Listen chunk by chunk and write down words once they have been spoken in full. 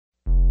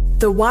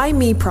The Why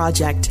Me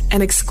Project,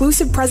 an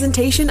exclusive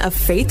presentation of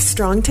Faith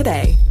Strong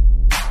Today.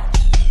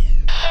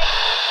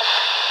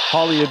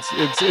 Holly,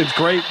 it's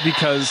great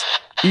because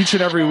each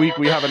and every week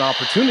we have an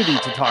opportunity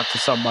to talk to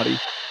somebody.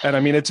 And I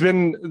mean, it's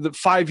been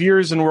 5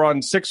 years and we're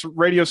on 6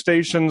 radio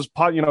stations,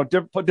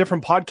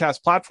 different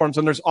podcast platforms.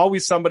 And there's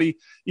always somebody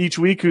each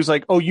week who's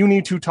like, oh, you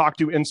need to talk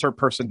to insert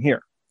person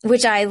here.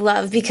 Which I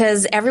love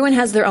because everyone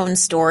has their own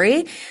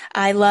story.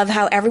 I love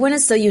how everyone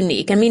is so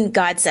unique. I mean,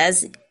 God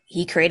says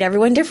He created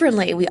everyone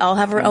differently. We all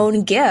have our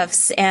own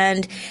gifts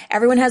and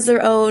everyone has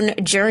their own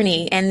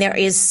journey. And there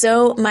is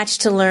so much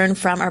to learn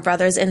from our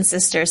brothers and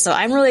sisters. So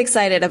I'm really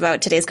excited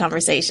about today's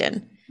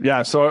conversation.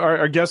 Yeah. So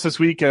our guest this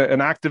week,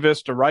 an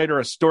activist, a writer,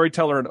 a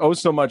storyteller, and oh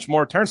so much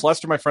more. Terrence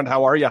Lester, my friend,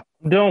 how are you?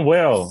 I'm doing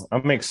well.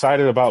 I'm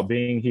excited about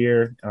being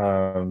here.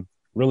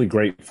 Really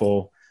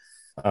grateful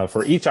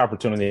for each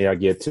opportunity I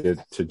get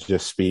to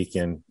just speak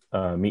and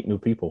meet new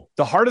people.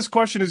 The hardest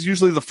question is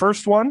usually the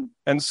first one.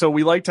 And so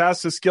we like to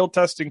ask the skill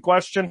testing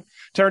question.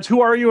 Terrence, who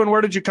are you and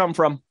where did you come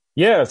from?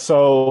 Yeah,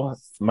 so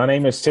my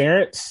name is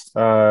Terrence.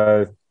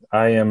 I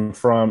am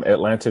from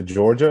Atlanta,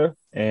 Georgia.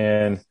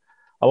 And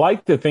I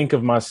like to think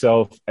of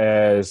myself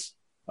as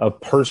a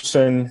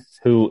person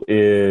who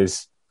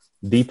is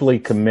deeply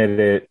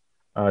committed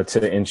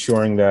to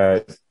ensuring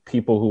that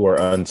people who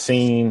are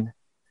unseen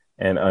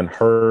and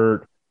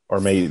unheard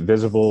are made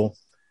visible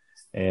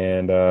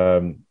and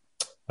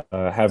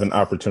have an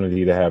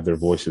opportunity to have their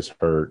voices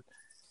heard.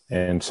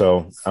 And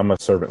so I'm a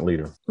servant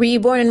leader. Were you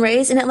born and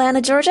raised in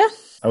Atlanta, Georgia?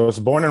 I was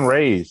born and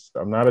raised.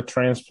 I'm not a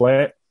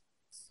transplant.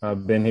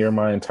 I've been here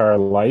my entire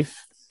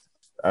life.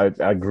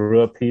 I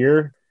grew up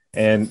here,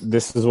 and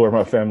this is where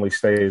my family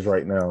stays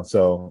right now.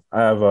 So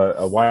I have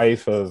a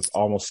wife of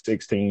almost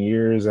 16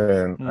 years,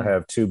 and I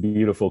have 2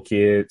 beautiful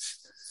kids.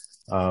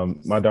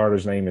 My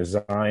daughter's name is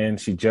Zion.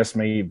 She just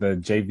made the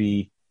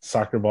JV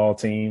soccer ball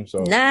team.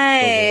 So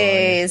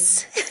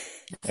nice.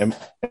 And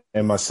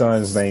my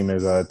son's name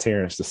is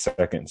Terrence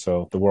II.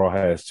 So the world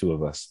has 2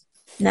 of us.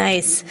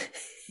 Nice.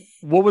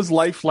 What was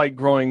life like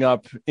growing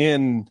up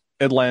in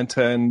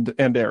Atlanta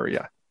and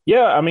area?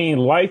 Yeah, I mean,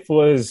 life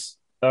was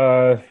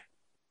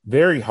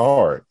very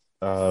hard.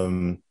 I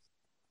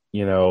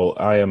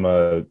am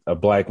a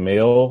Black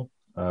male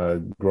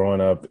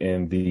growing up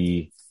in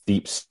the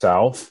Deep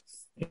South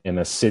in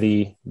a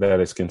city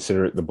that is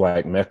considered the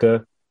Black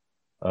Mecca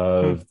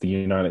of the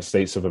United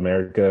States of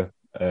America,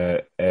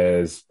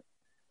 as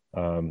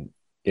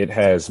it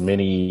has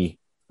many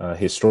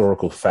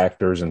historical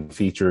factors and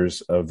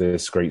features of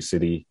this great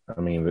city. I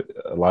mean,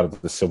 a lot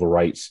of the civil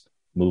rights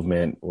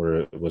movement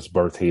was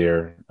birthed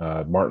here.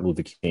 Martin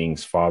Luther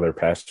King's father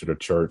pastored a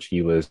church.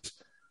 He was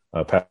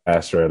a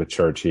pastor at a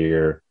church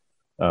here.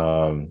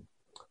 I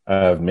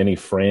have many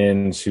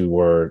friends who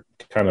were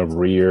kind of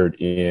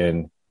reared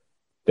in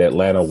the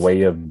Atlanta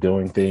way of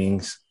doing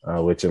things,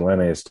 which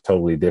Atlanta is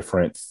totally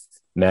different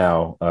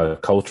now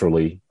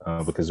culturally,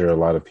 because there are a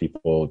lot of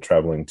people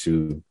traveling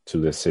to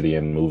this city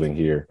and moving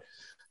here.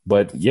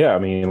 But yeah, I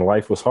mean,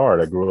 life was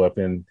hard. I grew up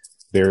in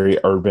very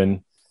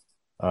urban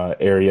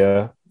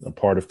area, a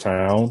part of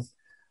town,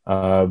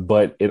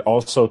 but it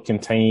also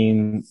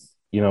contained,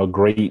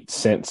 great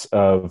sense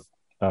of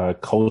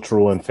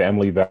cultural and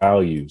family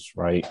values,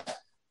 right?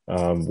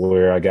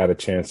 Where I got a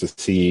chance to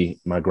see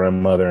my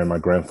grandmother and my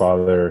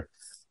grandfather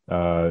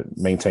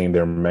maintain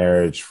their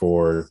marriage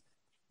for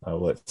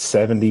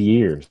 70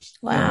 years.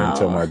 Wow.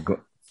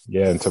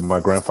 Until my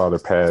grandfather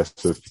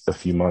passed a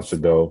few months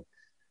ago.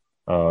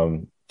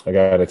 I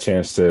got a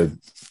chance to,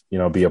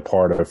 be a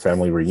part of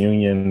family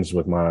reunions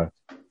with my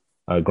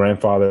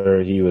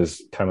grandfather. He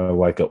was kind of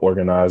like an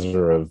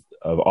organizer of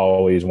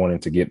always wanting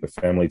to get the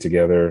family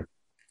together.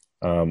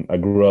 I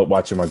grew up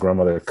watching my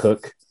grandmother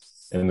cook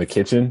in the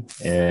kitchen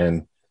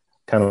and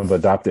kind of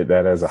adopted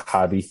that as a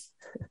hobby.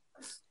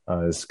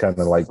 It's kind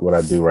of like what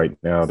I do right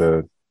now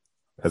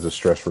as a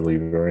stress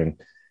reliever.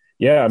 And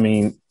yeah, I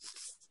mean,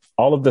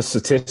 all of the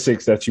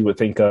statistics that you would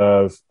think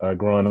of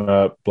growing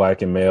up,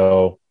 Black and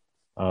male.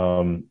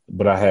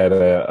 But I had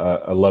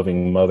a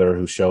loving mother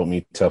who showed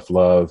me tough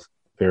love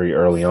very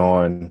early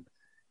on.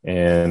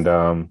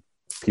 And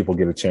people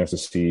get a chance to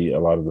see a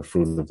lot of the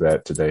fruit of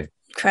that today.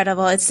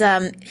 Incredible. It's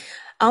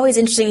always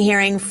interesting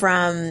hearing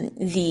from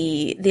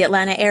the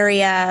Atlanta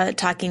area,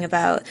 talking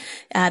about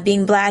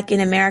being Black in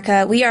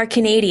America. We are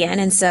Canadian,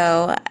 and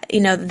so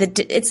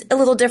it's a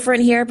little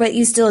different here, but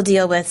you still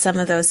deal with some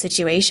of those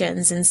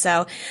situations. And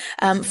so,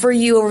 for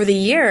you over the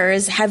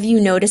years, have you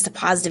noticed a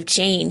positive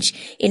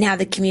change in how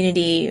the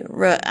community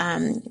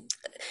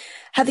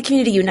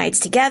unites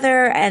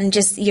together, and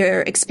just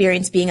your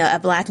experience being a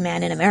Black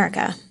man in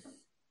America?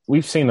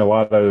 We've seen a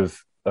lot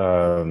of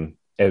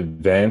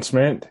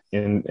advancement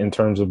in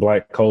terms of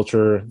Black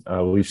culture.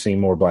 We've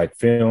seen more Black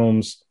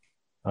films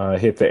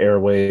hit the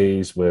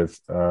airways with,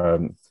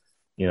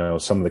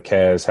 some of the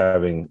cast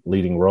having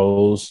leading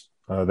roles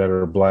that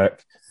are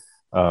Black.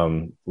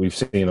 We've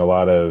seen a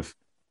lot of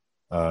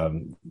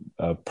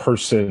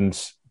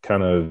persons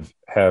kind of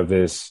have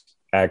this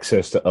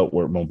access to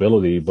upward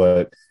mobility,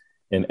 but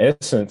in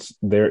essence,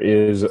 there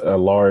is a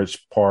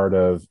large part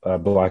of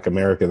Black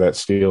America that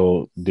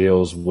still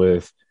deals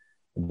with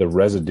the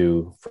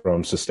residue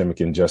from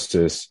systemic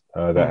injustice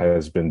that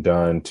has been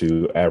done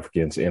to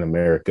Africans in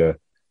America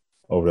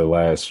over the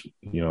last,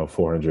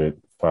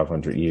 400,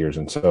 500 years.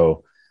 And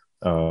so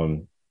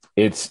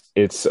it's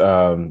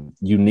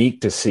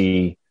unique to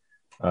see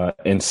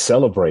and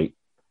celebrate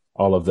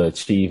all of the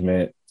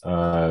achievement,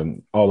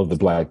 all of the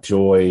Black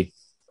joy,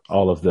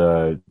 all of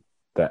the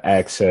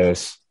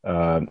access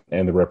and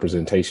the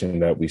representation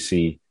that we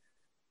see,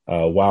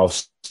 while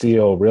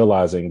still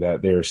realizing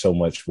that there's so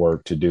much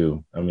work to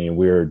do. I mean,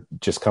 we're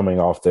just coming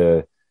off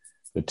the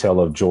tale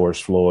of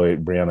George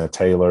Floyd, Breonna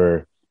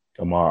Taylor,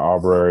 Ahmaud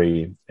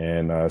Arbery,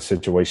 and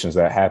situations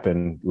that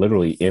happened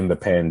literally in the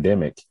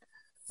pandemic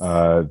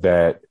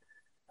that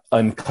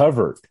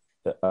uncovered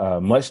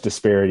much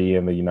disparity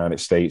in the United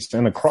States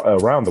and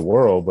around the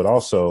world, but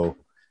also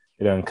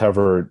it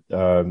uncovered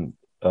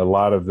a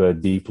lot of the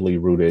deeply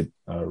rooted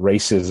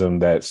racism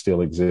that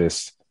still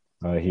exists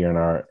here in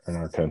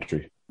our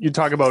country. You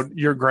talk about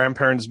your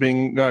grandparents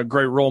being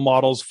great role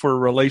models for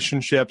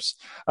relationships.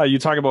 You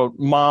talk about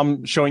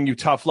mom showing you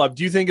tough love.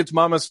 Do you think it's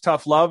mama's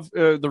tough love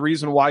the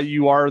reason why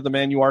you are the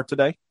man you are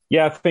today?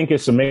 Yeah, I think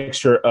it's a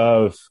mixture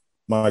of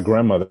my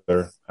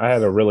grandmother. I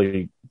had a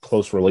really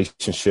close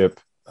relationship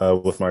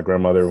with my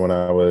grandmother when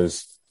I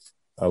was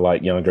a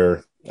lot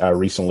younger. I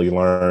recently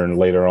learned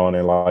later on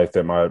in life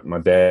that my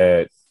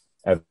dad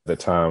at the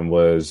time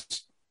was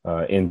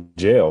in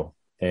jail,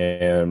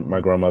 and my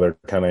grandmother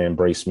kind of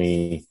embraced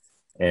me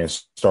and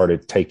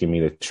started taking me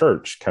to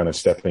church, kind of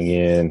stepping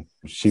in.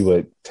 She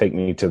would take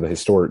me to the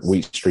historic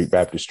Wheat Street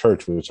Baptist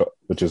Church,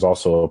 which is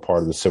also a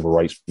part of the civil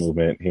rights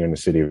movement here in the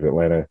city of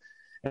Atlanta.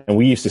 And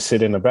we used to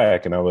sit in the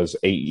back, and I was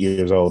 9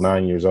 years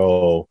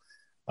old.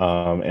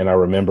 And I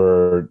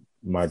remember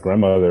my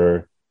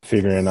grandmother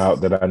figuring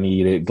out that I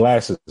needed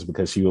glasses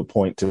because she would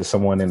point to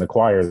someone in the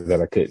choir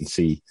that I couldn't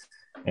see.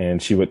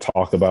 And she would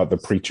talk about the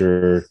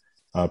preacher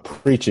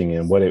preaching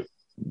and what it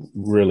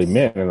really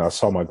meant. And I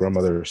saw my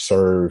grandmother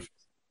serve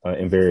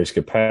in various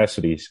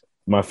capacities.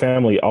 My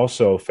family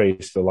also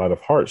faced a lot of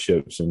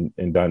hardships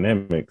and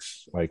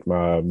dynamics. Like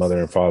my mother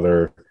and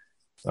father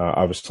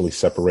obviously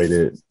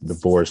separated,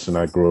 divorced, and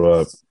I grew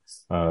up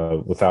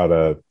without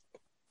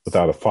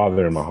a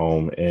father in my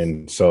home.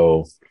 And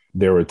so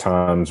there were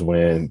times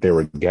when there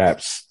were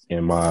gaps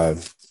in my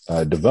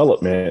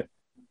development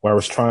where I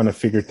was trying to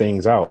figure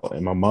things out.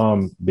 And my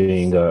mom,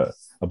 being a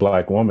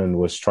Black woman,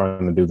 was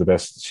trying to do the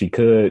best she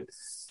could,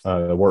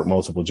 work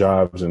multiple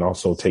jobs and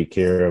also take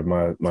care of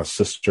my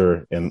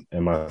sister and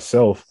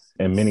myself.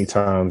 And many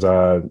times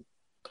I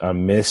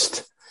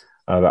missed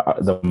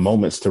the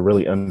moments to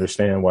really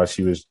understand why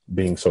she was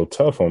being so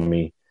tough on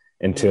me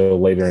until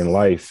later in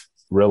life,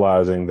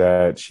 realizing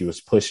that she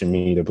was pushing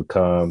me to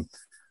become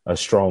a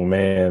strong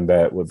man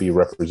that would be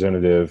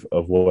representative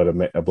of what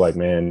a Black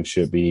man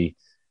should be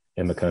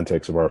in the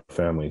context of our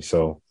family.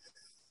 So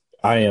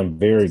I am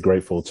very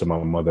grateful to my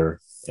mother.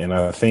 And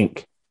I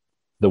think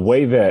the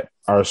way that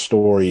our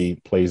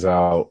story plays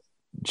out,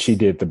 she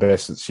did the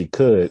best that she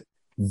could,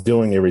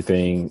 doing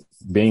everything,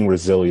 being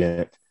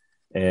resilient,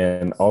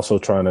 and also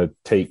trying to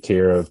take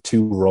care of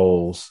two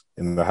roles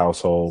in the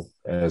household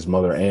as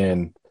mother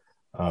and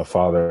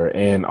father,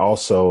 and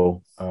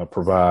also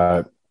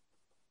provide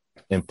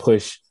and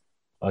push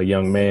a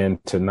young man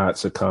to not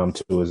succumb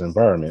to his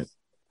environment.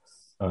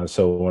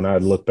 So when I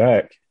look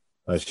back,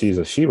 she's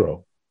a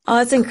hero. Oh,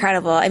 that's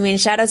incredible. I mean,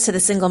 shout outs to the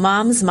single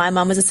moms. My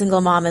mom was a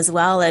single mom as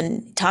well.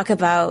 And talk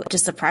about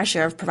just the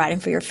pressure of providing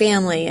for your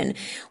family and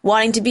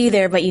wanting to be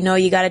there, but you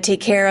got to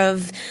take care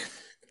of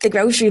the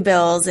grocery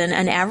bills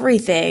and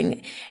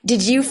everything.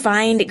 Did you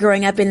find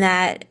growing up in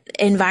that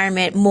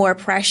environment more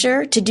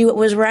pressure to do what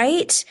was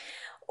right?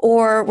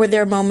 Or were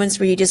there moments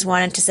where you just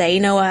wanted to say,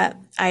 you know what,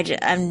 I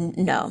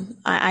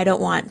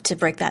don't want to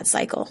break that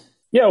cycle?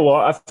 Yeah, well,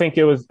 I think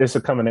it's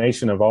a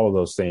combination of all of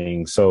those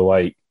things. So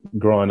like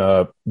growing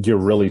up, you're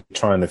really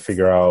trying to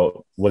figure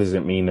out what does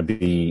it mean to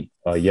be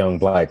a young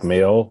Black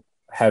male,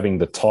 having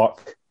the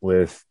talk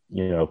with,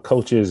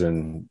 coaches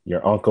and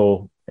your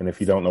uncle. And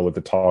if you don't know what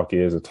the talk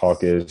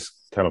is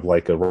kind of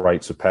like a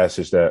rites of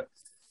passage that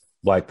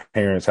Black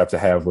parents have to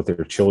have with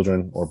their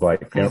children or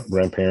Black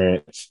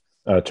grandparents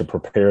to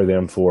prepare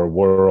them for a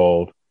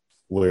world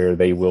where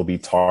they will be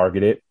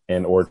targeted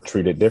and or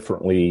treated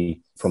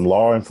differently from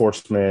law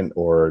enforcement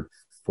or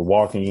for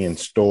walking in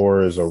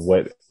stores or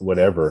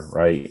whatever,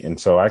 right? And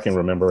so I can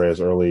remember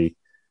as early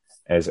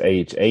as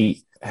age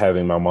 8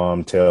 having my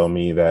mom tell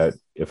me that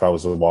if I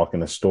was to walk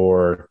in a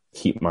store,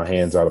 keep my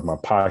hands out of my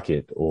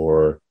pocket,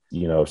 or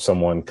if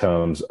someone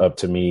comes up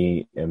to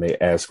me and they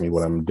ask me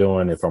what I'm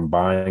doing, if I'm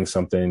buying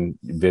something,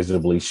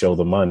 visibly show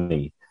the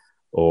money,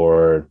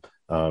 or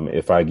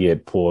if I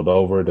get pulled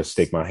over, to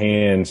stick my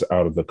hands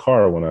out of the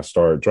car when I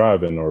start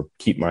driving, or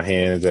keep my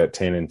hands at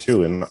 10 and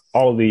 2. And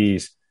all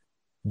these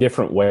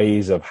different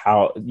ways of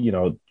how,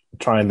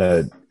 trying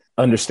to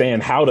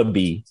understand how to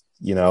be,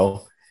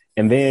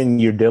 and then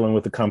you're dealing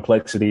with the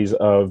complexities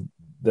of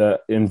the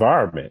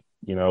environment.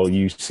 You know,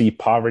 you see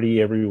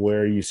poverty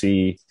everywhere. You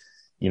see,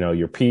 you know,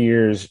 your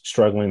peers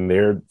struggling,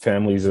 their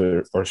families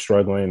are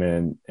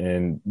struggling,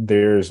 and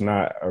there's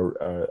not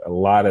a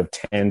lot of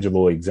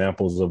tangible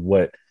examples of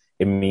what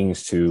it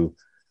means to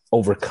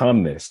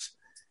overcome this.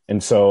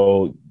 And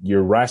so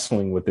you're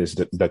wrestling with this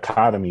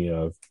dichotomy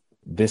of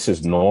this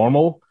is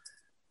normal,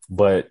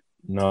 but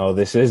no,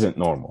 this isn't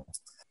normal.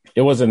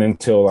 It wasn't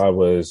until I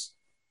was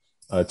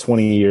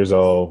 20 years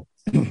old.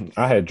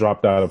 I had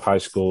dropped out of high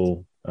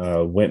school,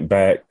 went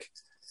back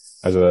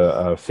as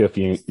a fifth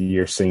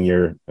year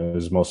senior. It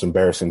was the most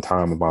embarrassing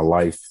time of my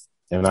life.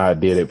 And I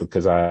did it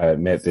because I had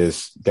met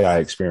this guy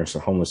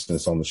experiencing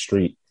homelessness on the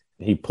street.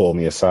 He pulled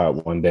me aside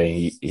one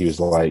day. He was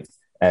like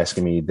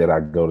asking me, did I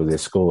go to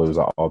this school? It was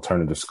an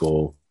alternative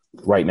school.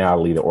 Right now, I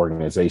lead an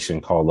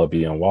organization called Love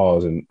Beyond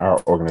Walls, and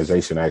our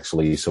organization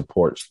actually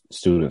supports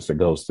students that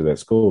goes to that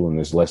school, and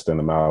it's less than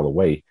a mile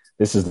away.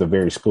 This is the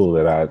very school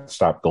that I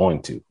stopped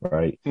going to,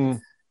 right?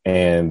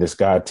 And this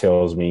guy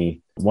tells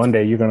me, one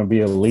day you're going to be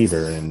a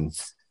leader, and,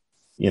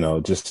 you know,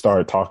 just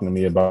started talking to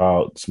me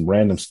about some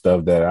random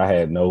stuff that I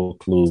had no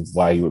clue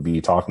why he would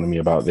be talking to me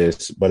about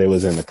this, but it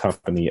was in the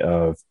company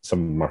of some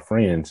of my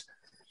friends.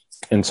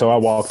 And so I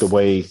walked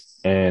away.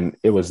 And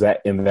it was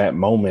that in that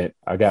moment,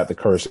 I got the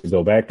courage to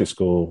go back to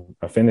school.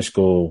 I finished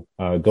school,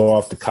 go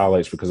off to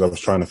college because I was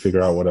trying to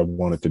figure out what I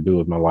wanted to do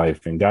with my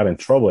life, and got in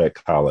trouble at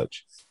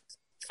college.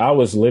 I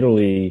was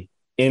literally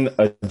in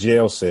a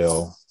jail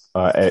cell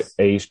at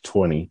age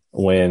 20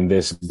 when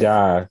this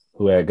guy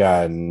who had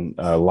gotten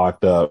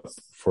locked up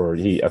for,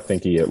 I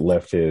think he had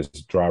left his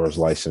driver's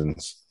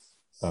license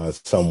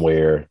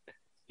somewhere.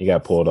 He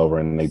got pulled over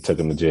and they took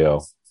him to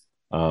jail.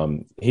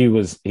 He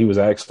was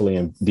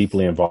actually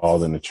deeply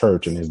involved in the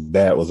church, and his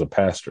dad was a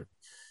pastor.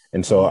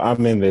 And so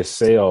I'm in this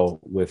cell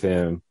with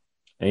him,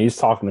 and he's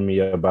talking to me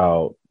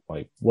about,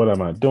 like, what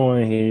am I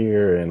doing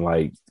here? And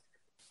like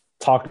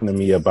talking to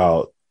me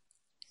about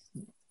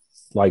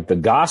like the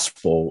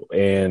gospel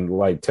and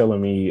like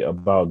telling me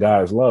about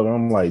God's love. And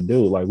I'm like,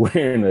 dude, like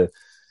we're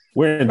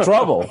in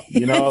trouble,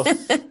 you know?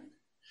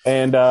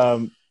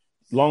 And,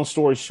 long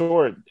story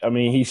short, I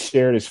mean, he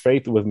shared his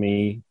faith with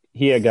me.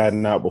 He had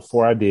gotten out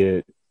before I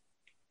did.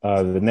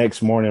 The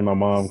next morning, my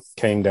mom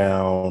came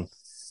down.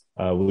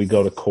 We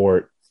go to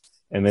court,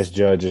 and this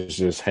judge is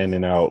just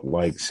handing out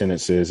like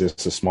sentences.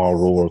 It's a small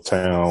rural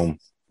town,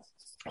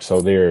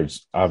 so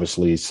there's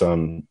obviously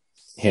some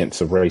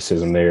hints of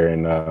racism there.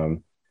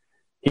 And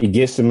he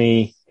gets to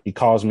me. He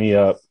calls me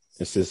up.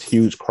 It's this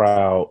huge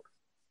crowd,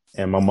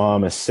 and my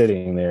mom is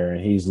sitting there,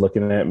 and he's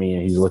looking at me,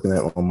 and he's looking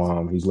at my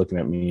mom. He's looking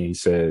at me, and he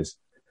says,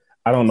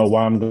 I don't know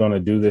why I'm going to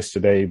do this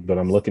today, but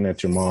I'm looking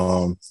at your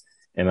mom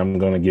and I'm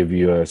going to give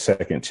you a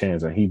second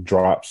chance. And he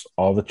drops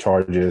all the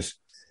charges.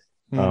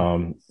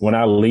 When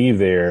I leave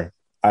there,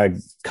 I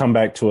come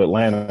back to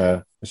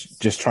Atlanta,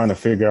 just trying to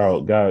figure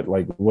out, God,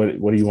 like, what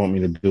do you want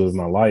me to do with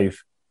my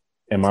life?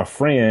 And my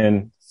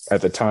friend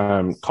at the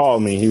time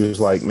called me. He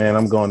was like, man,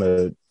 I'm going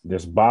to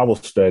this Bible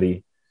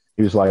study.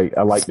 He was like,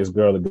 I like this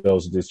girl that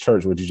goes to this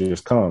church. Would you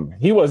just come?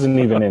 He wasn't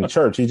even in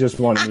church. He just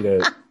wanted me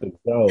to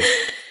go.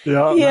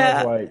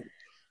 Yeah.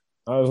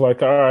 I was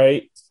like, all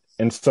right.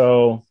 And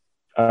so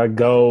I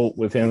go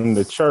with him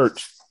to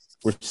church.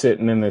 We're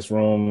sitting in this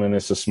room, and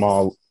it's a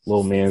small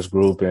little men's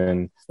group,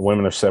 and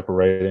women are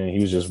separated. And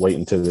he was just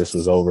waiting till this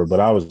was over.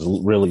 But I was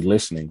really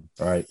listening,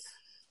 right?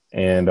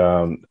 And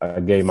I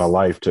gave my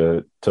life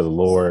to the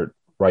Lord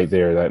right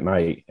there that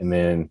night. And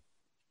then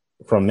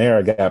from there,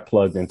 I got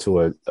plugged into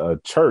a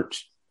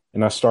church,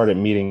 and I started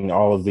meeting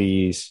all of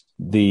these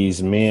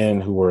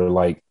men who were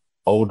like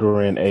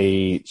older in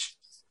age,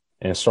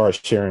 and started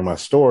sharing my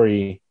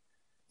story.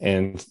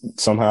 And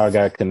somehow I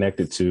got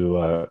connected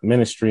to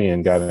ministry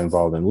and got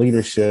involved in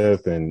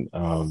leadership, and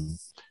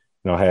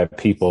had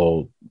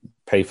people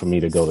pay for me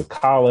to go to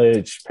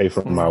college, pay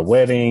for my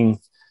wedding.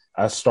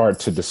 I started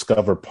to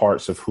discover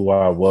parts of who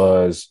I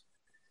was.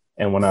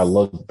 And when I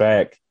look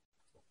back,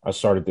 I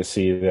started to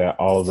see that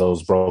all of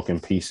those broken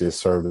pieces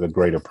served a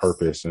greater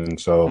purpose. And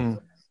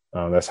so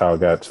that's how I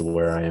got to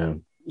where I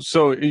am.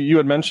 So you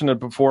had mentioned it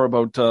before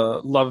about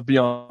Love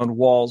Beyond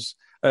Walls.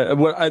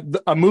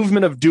 A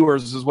movement of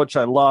doers is what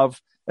I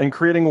love, and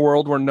creating a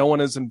world where no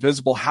one is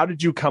invisible. How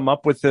did you come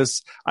up with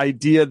this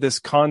idea, this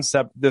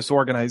concept, this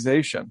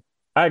organization?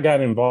 I got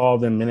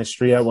involved in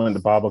ministry. I went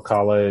to Bible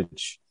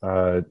college,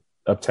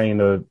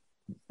 obtained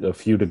a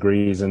few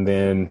degrees, and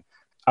then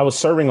I was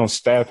serving on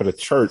staff at a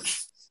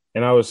church,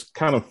 and I was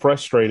kind of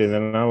frustrated.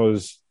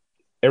 And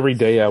every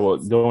day I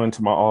would go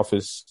into my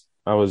office.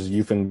 I was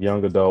youth and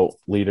young adult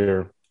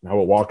leader. I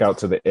would walk out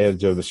to the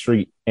edge of the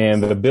street,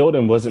 and the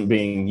building wasn't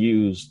being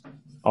used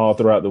all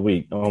throughout the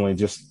week, only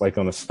just like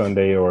on a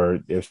Sunday or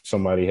if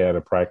somebody had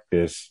a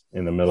practice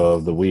in the middle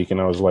of the week. And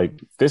I was like,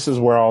 this is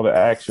where all the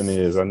action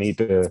is. I need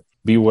to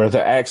be where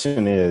the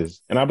action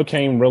is. And I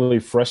became really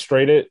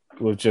frustrated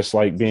with just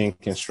like being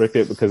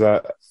constricted, because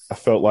I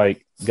felt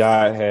like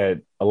God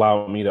had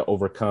allowed me to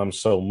overcome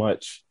so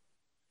much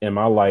in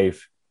my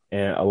life.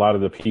 And a lot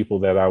of the people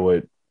that I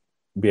would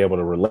be able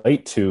to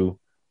relate to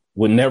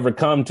would never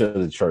come to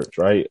the church,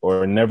 right?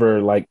 Or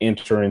never like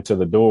enter into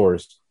the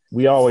doors.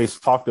 We always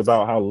talked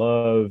about how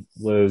love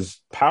was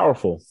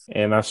powerful.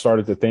 And I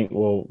started to think,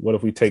 well, what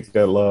if we take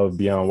that love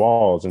beyond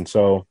walls? And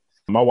so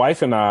my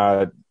wife and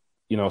I,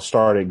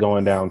 started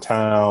going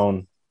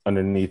downtown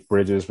underneath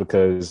bridges,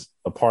 because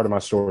a part of my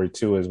story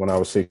too is when I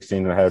was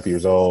 16 and a half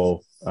years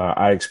old,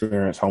 I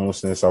experienced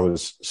homelessness. I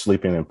was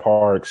sleeping in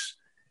parks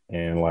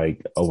and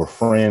like over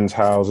friends'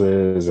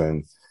 houses,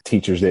 and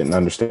teachers didn't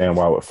understand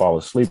why I would fall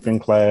asleep in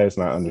class,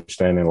 not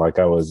understanding like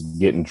I was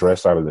getting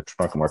dressed out of the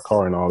trunk of my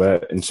car and all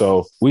that. And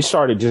so we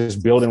started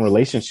just building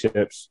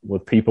relationships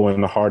with people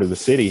in the heart of the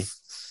city.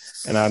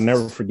 And I'll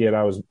never forget,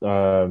 I was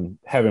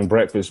having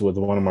breakfast with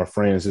one of my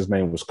friends. His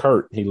name was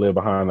Kurt. He lived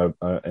behind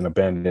an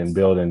abandoned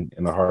building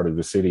in the heart of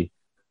the city.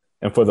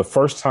 And for the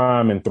first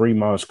time in 3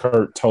 months,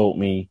 Kurt told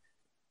me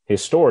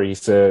his story. He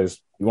says,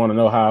 "You want to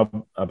know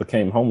how I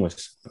became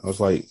homeless?" I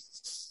was like,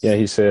 yeah.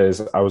 He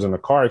says, "I was in a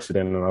car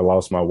accident and I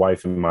lost my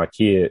wife and my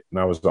kid, and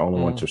I was the only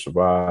one to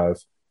survive.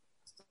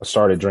 I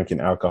started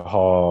drinking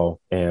alcohol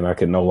and I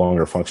could no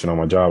longer function on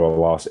my job. I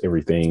lost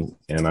everything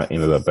and I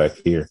ended up back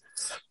here."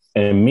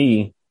 And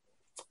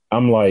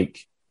I'm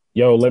like,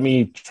 yo, let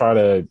me try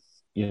to,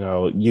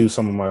 use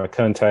some of my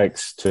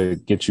contacts to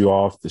get you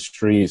off the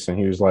streets. And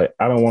he was like,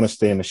 "I don't want to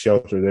stay in the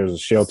shelter. There's a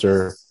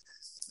shelter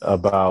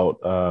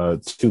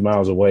about 2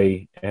 miles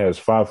away. It has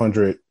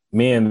 500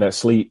 men that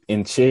sleep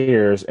in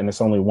chairs, and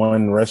it's only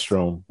one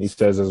restroom." He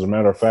says, "As a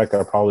matter of fact,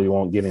 I probably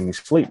won't get any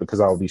sleep because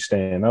I'll be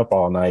staying up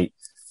all night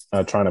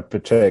trying to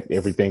protect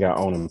everything I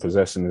own and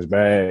possess in this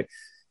bag."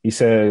 He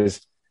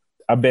says,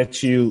 "I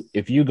bet you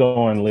if you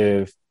go and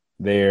live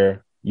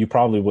there, you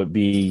probably would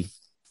be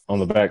on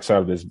the backside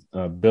of this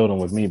building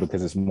with me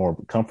because it's more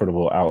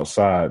comfortable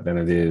outside than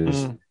it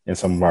is in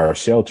some of our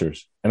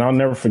shelters." And I'll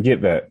never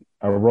forget that.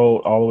 I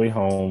rode all the way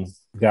home,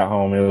 got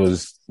home. It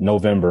was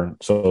November,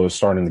 so it was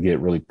starting to get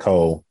really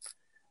cold.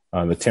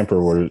 The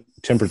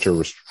temperature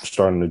was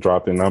starting to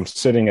drop, and I'm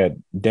sitting at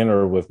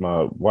dinner with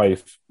my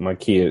wife, my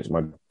kids,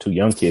 my 2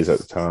 young kids at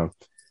the time.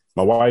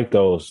 My wife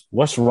goes,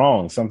 "What's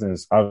wrong?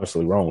 Something's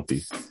obviously wrong with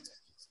you."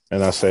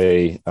 And I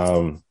say,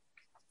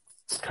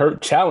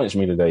 "Kurt challenged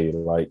me today.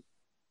 Like,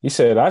 he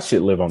said I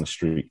should live on the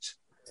streets."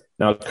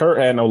 Now, Kurt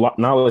had no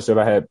knowledge that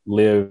I had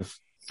lived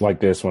like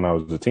this when I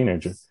was a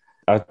teenager.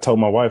 I told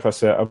my wife, I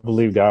said, "I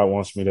believe God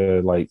wants me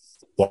to like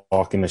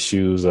walk in the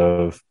shoes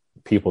of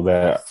people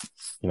that,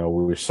 we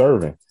were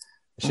serving."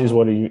 She says,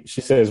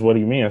 "What do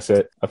you mean?" I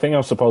said, "I think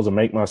I'm supposed to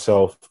make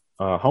myself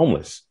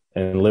homeless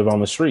and live on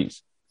the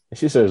streets." And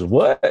she says,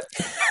 "What?"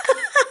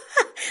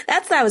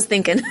 That's what I was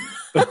thinking.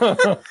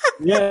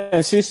 Yeah.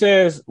 And she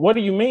says, "What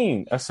do you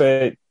mean?" I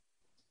said,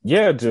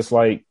 "Yeah, just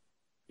like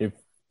if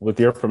with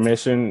your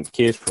permission,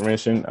 kids'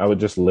 permission, I would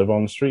just live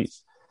on the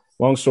streets."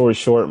 Long story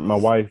short, my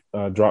wife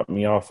dropped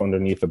me off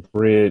underneath a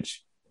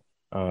bridge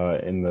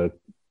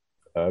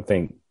I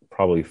think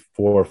probably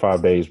 4 or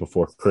 5 days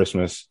before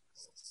Christmas.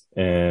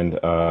 And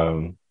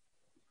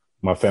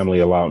my family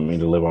allowed me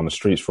to live on the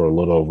streets for a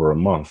little over a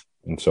month.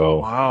 And so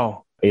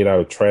wow. Ate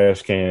out of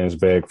trash cans,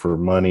 begged for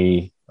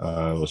money,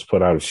 was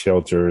put out of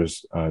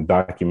shelters,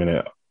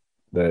 documented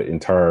the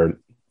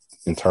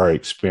entire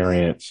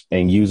experience,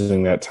 and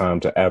using that time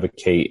to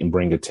advocate and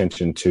bring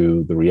attention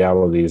to the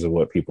realities of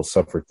what people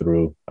suffer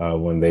through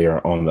when they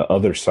are on the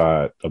other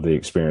side of the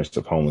experience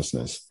of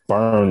homelessness.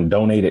 Burn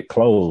donated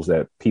clothes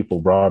that people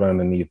brought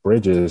underneath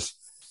bridges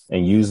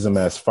and use them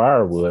as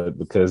firewood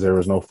because there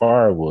was no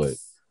firewood.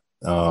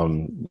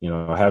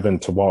 Having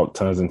to walk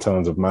tons and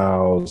tons of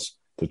miles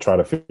to try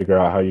to figure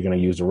out how you're going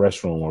to use the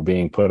restroom, or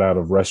being put out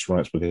of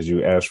restaurants because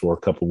you asked for a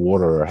cup of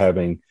water, or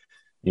having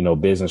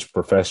business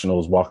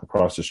professionals walk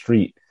across the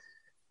street,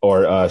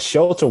 or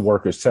shelter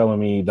workers telling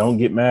me, "Don't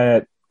get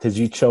mad because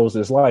you chose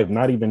this life,"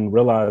 not even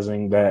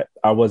realizing that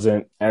I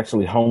wasn't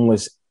actually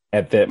homeless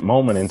at that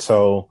moment. And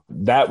so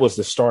that was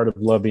the start of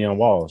Love Beyond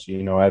Walls.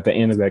 At the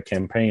end of that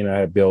campaign, I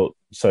had built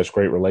such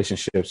great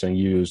relationships and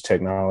used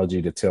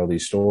technology to tell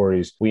these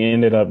stories. We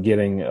ended up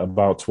getting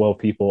about 12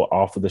 people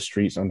off of the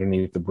streets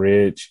underneath the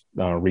bridge,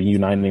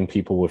 reuniting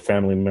people with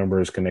family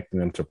members, connecting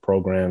them to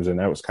programs. And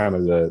that was kind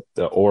of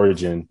the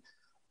origin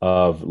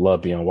of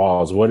Love Beyond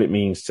Walls, what it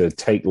means to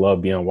take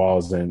Love Beyond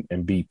Walls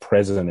and be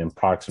present and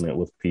proximate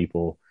with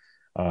people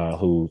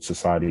who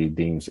society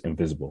deems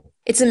invisible.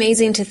 It's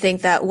amazing to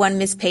think that one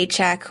missed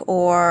paycheck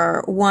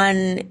or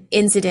one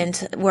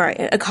incident where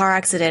a car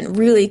accident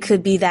really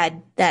could be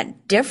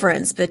that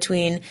difference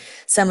between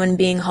someone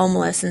being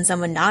homeless and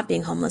someone not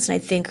being homeless. And I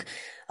think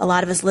a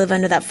lot of us live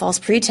under that false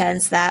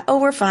pretense that, oh,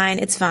 we're fine,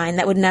 it's fine,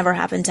 that would never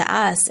happen to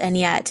us. And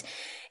yet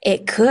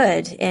it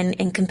could,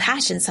 and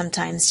compassion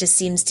sometimes just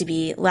seems to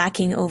be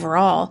lacking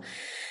overall.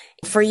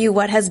 For you,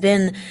 what has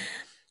been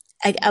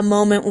a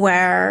moment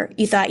where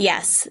you thought,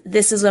 yes,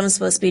 this is what I'm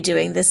supposed to be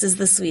doing. This is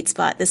the sweet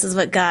spot. This is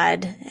what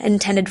God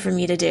intended for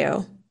me to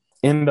do.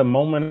 In the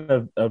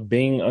moment of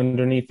being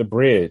underneath the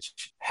bridge,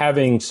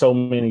 having so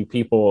many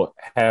people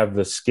have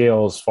the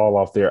scales fall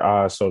off their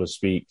eyes, so to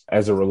speak,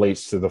 as it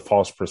relates to the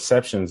false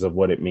perceptions of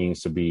what it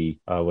means to be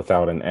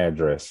without an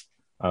address.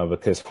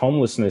 because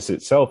homelessness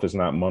itself is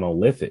not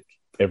monolithic.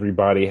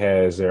 Everybody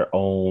has their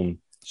own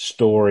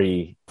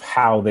story,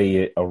 how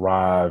they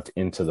arrived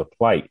into the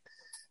plight.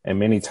 And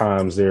many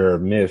times there are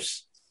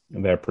myths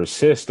that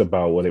persist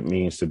about what it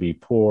means to be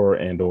poor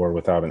and or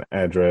without an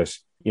address.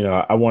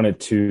 I wanted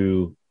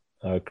to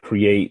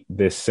create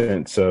this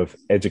sense of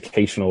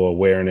educational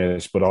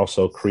awareness, but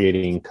also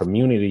creating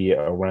community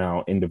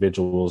around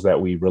individuals that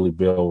we really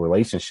build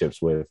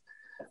relationships with.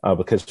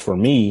 Because for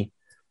me,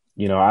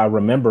 I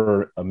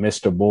remember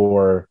Mr.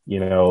 Moore,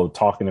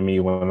 talking to me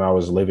when I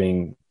was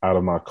living out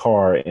of my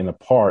car in a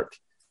park,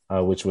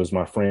 which was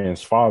my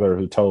friend's father,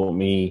 who told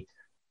me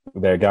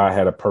that God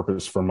had a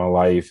purpose for my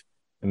life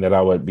and that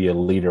I would be a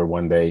leader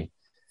one day.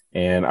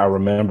 And I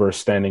remember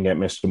standing at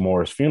Mr.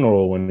 Moore's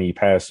funeral when he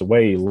passed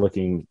away,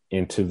 looking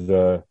into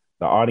the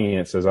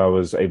audience as I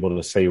was able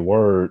to say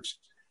words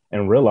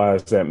and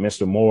realized that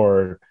Mr.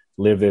 Moore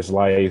lived his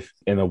life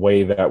in a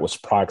way that was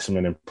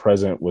proximate and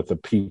present with the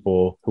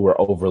people who were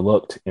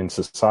overlooked in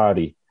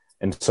society.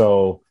 And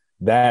so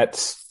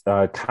that's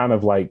kind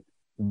of like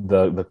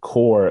the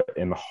core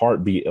and the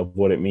heartbeat of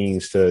what it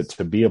means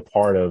to be a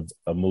part of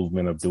a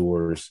movement of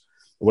doers.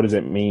 What does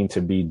it mean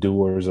to be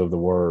doers of the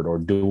word or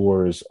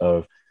doers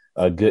of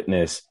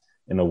goodness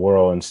in the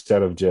world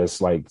instead of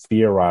just like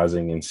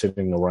theorizing and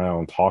sitting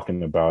around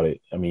talking about it?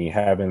 I mean,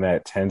 having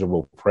that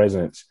tangible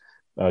presence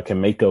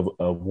can make a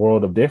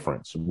world of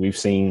difference. We've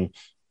seen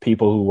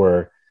people who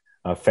were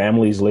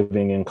families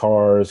living in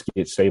cars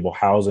get stable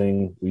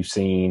housing. We've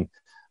seen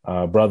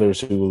brothers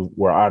who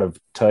were out of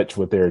touch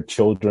with their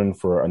children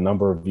for a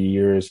number of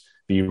years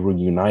be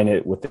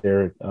reunited with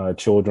their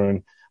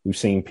children. We've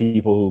seen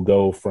people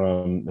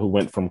who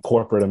went from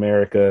corporate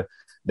America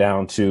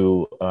down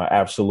to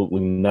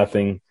absolutely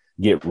nothing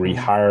get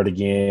rehired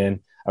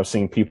again. I've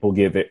seen people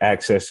get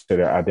access to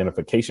their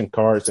identification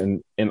cards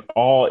and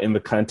all in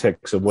the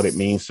context of what it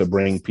means to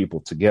bring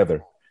people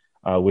together,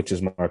 which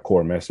is my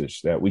core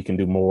message, that we can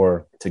do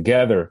more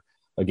together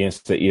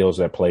against the ills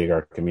that plague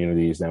our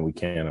communities than we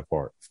can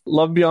apart.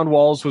 Love Beyond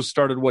Walls was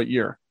started what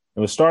year?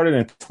 It was started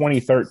in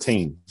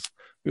 2013.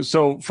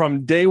 So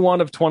from day one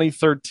of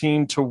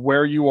 2013 to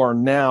where you are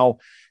now,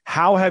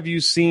 how have you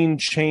seen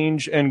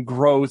change and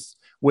growth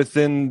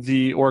within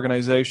the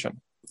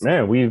organization?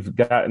 Man, we've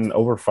gotten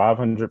over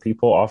 500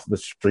 people off the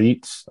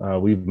streets.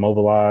 We've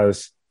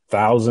mobilized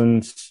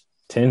thousands,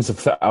 tens of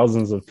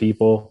thousands of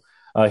people.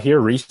 Here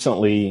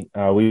recently,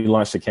 we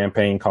launched a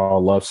campaign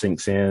called Love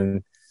Sinks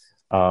In,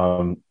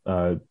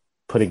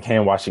 putting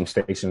hand washing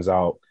stations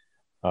out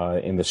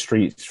in the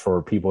streets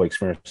for people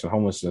experiencing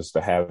homelessness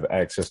to have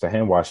access to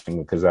hand washing,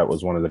 because that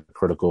was one of the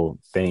critical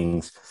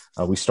things.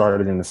 We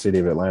started in the city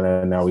of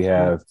Atlanta, and now we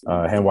have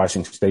hand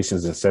washing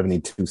stations in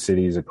 72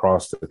 cities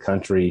across the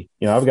country.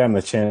 I've gotten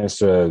the chance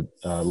to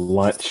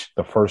launch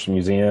the first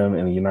museum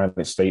in the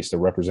United States that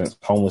represents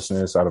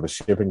homelessness out of a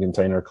shipping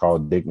container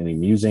called Dignity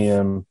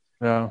Museum.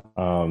 Yeah.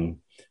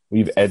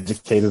 We've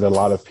educated a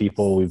lot of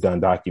people. We've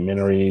done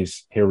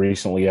documentaries. Here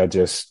recently, I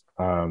just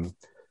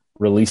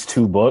released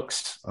 2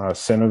 books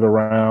centered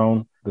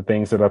around the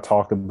things that I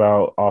talk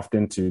about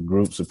often to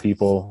groups of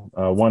people.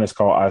 One is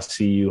called I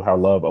See You, How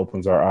Love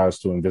Opens Our Eyes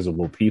to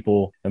Invisible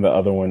People. And the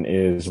other one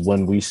is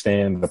When We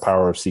Stand, The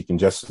Power of Seeking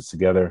Justice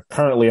Together.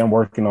 Currently, I'm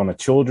working on a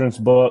children's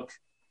book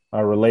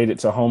related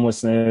to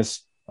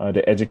homelessness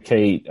to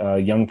educate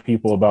young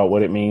people about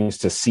what it means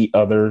to see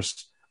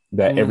others,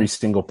 that every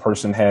single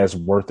person has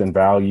worth and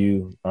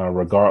value,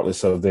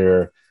 regardless of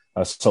their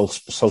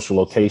social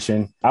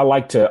location. I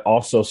like to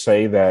also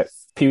say that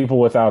people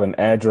without an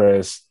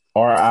address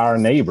are our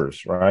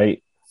neighbors,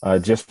 right?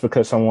 Just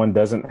because someone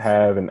doesn't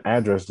have an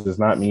address does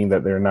not mean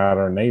that they're not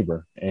our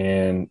neighbor.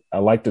 And I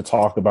like to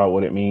talk about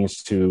what it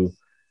means to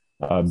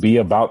be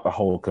about the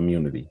whole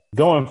community.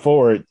 Going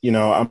forward,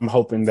 I'm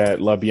hoping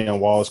that Love Beyond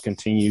Walls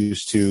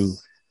continues to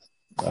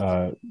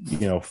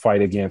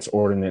fight against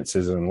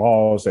ordinances and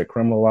laws that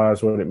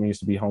criminalize what it means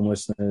to be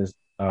homeless,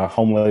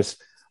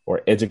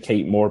 or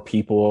educate more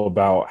people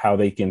about how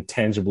they can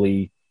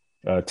tangibly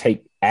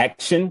take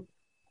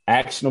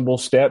actionable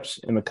steps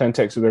in the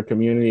context of their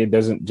community. It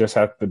doesn't just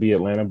have to be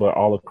Atlanta, but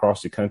all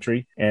across the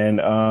country. And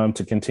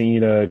to continue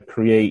to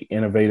create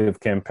innovative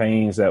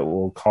campaigns that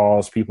will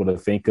cause people to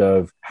think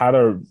of how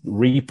to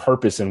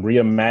repurpose and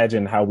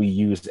reimagine how we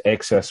use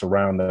excess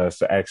around us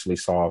to actually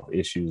solve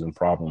issues and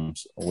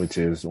problems, which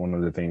is one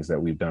of the things that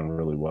we've done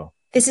really well.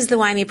 This is the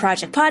Why Me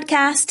Project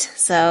podcast,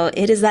 so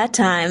it is that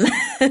time.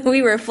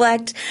 We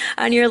reflect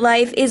on your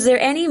life. Is there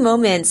any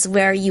moments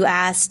where you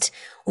asked,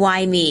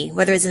 why me?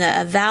 Whether it's in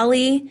a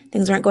valley,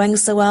 things weren't going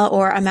so well,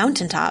 or a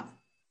mountaintop?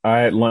 I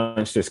had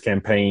launched this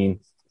campaign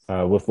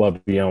with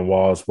Love Beyond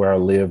Walls where I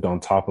lived on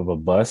top of a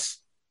bus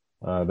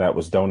that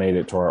was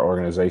donated to our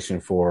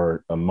organization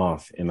for a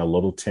month in a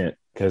little tent,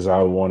 because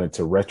I wanted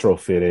to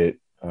retrofit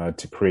it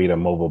to create a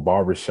mobile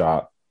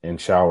barbershop and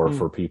shower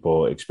for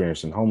people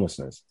experiencing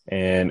homelessness.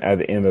 And at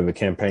the end of the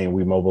campaign,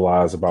 we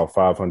mobilized about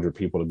 500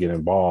 people to get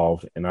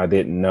involved. And I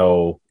didn't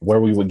know where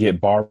we would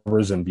get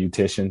barbers and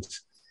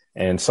beauticians.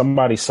 And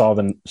somebody saw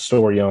the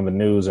story on the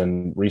news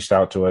and reached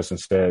out to us and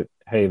said,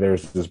 hey,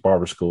 there's this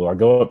barber school. I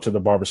go up to the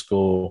barber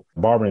school.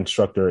 Barber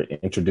instructor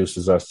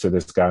introduces us to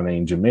this guy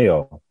named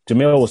Jamil.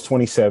 Jamil was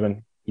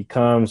 27. He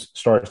comes,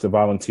 starts to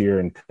volunteer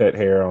and cut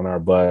hair on our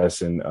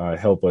bus and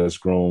help us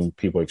groom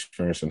people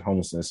experiencing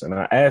homelessness. And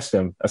I asked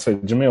him, I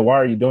said, Jamil, why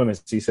are you doing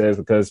this? He says,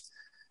 because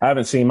I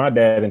haven't seen my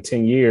dad in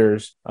 10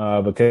 years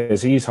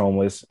because he's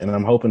homeless, and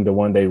I'm hoping to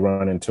one day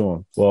run into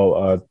him.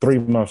 Well, 3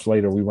 months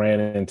later, we ran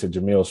into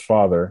Jamil's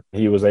father.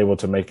 He was able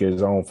to make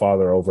his own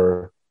father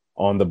over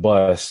on the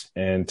bus.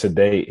 And to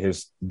date,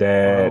 his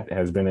dad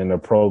has been in the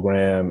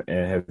program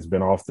and has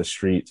been off the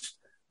streets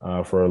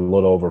for a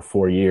little over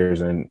 4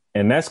 years. And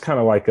that's kind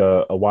of like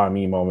a why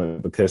me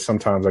moment, because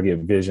sometimes I get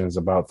visions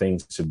about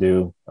things to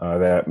do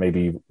that may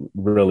be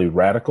really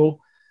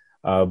radical,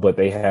 but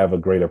they have a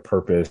greater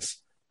purpose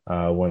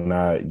when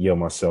I yield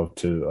myself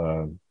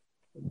to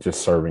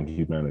just serving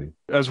humanity.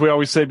 As we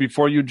always say,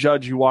 before you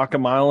judge, you walk a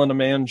mile in a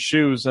man's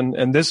shoes.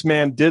 And this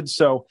man did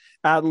so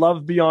at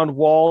Love Beyond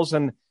Walls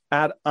and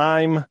at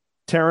I'm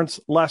Terrence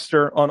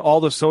Lester on all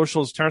the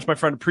socials. Terrence, my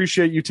friend,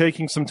 appreciate you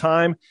taking some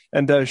time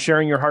and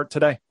sharing your heart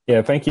today.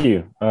 Yeah, thank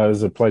you. It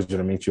was a pleasure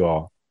to meet you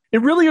all.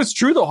 It really is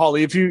true, though,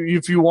 Holly. If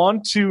you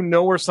want to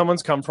know where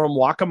someone's come from,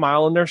 walk a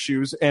mile in their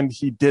shoes. And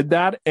he did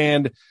that.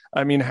 And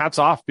I mean, hats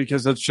off,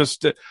 because it's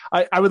just,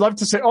 I would love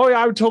to say, oh, yeah,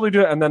 I would totally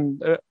do it. And then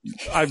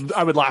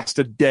I would last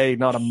a day,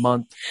 not a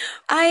month.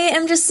 I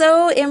am just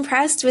so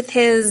impressed with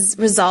his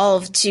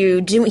resolve to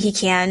do what he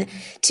can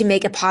to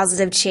make a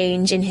positive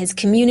change in his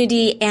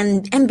community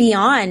and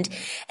beyond.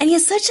 And he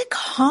has such a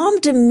calm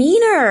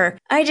demeanor.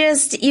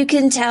 You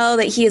can tell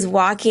that he is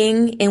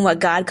walking in what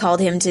God called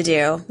him to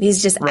do.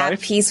 He's just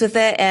at peace with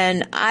it.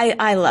 And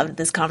I loved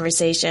this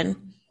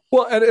conversation.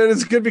 Well, and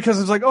it's good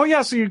because it's like, oh,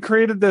 yeah, so you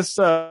created this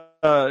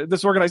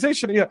this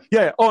organization. Yeah.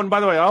 Oh, and by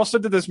the way, I also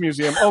did this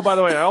museum. Oh, by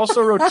the way, I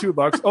also wrote 2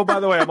 books. Oh, by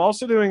the way, I'm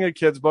also doing a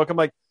kid's book. I'm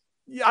like,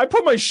 yeah, I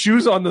put my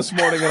shoes on this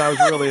morning and I was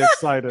really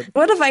excited.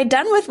 What have I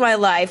done with my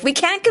life? We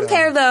can't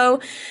compare, though,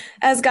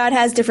 as God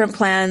has different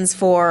plans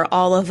for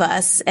all of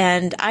us.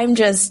 And I'm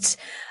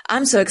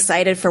so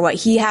excited for what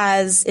he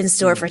has in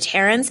store for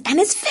Terrence and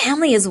his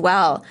family as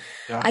well.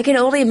 Yeah. I can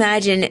only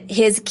imagine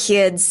his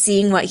kids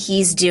seeing what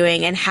he's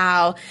doing and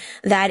how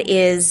that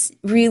is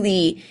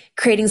really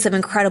creating some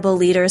incredible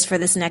leaders for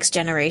this next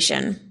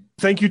generation.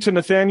 Thank you to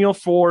Nathaniel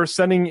for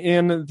sending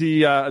in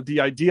the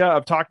idea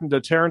of talking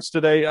to Terrence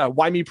today.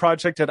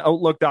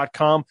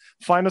 WhyMeProject@Outlook.com.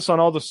 Find us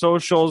on all the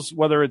socials,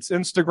 whether it's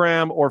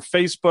Instagram or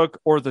Facebook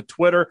or the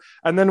Twitter.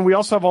 And then we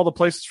also have all the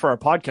places for our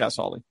podcast,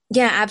 Holly.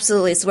 Yeah,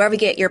 absolutely. So wherever you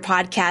get your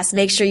podcasts,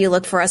 make sure you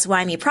look for us,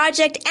 Why Me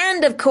Project.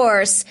 And of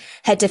course,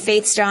 head to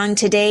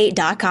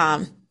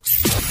faithstrongtoday.com.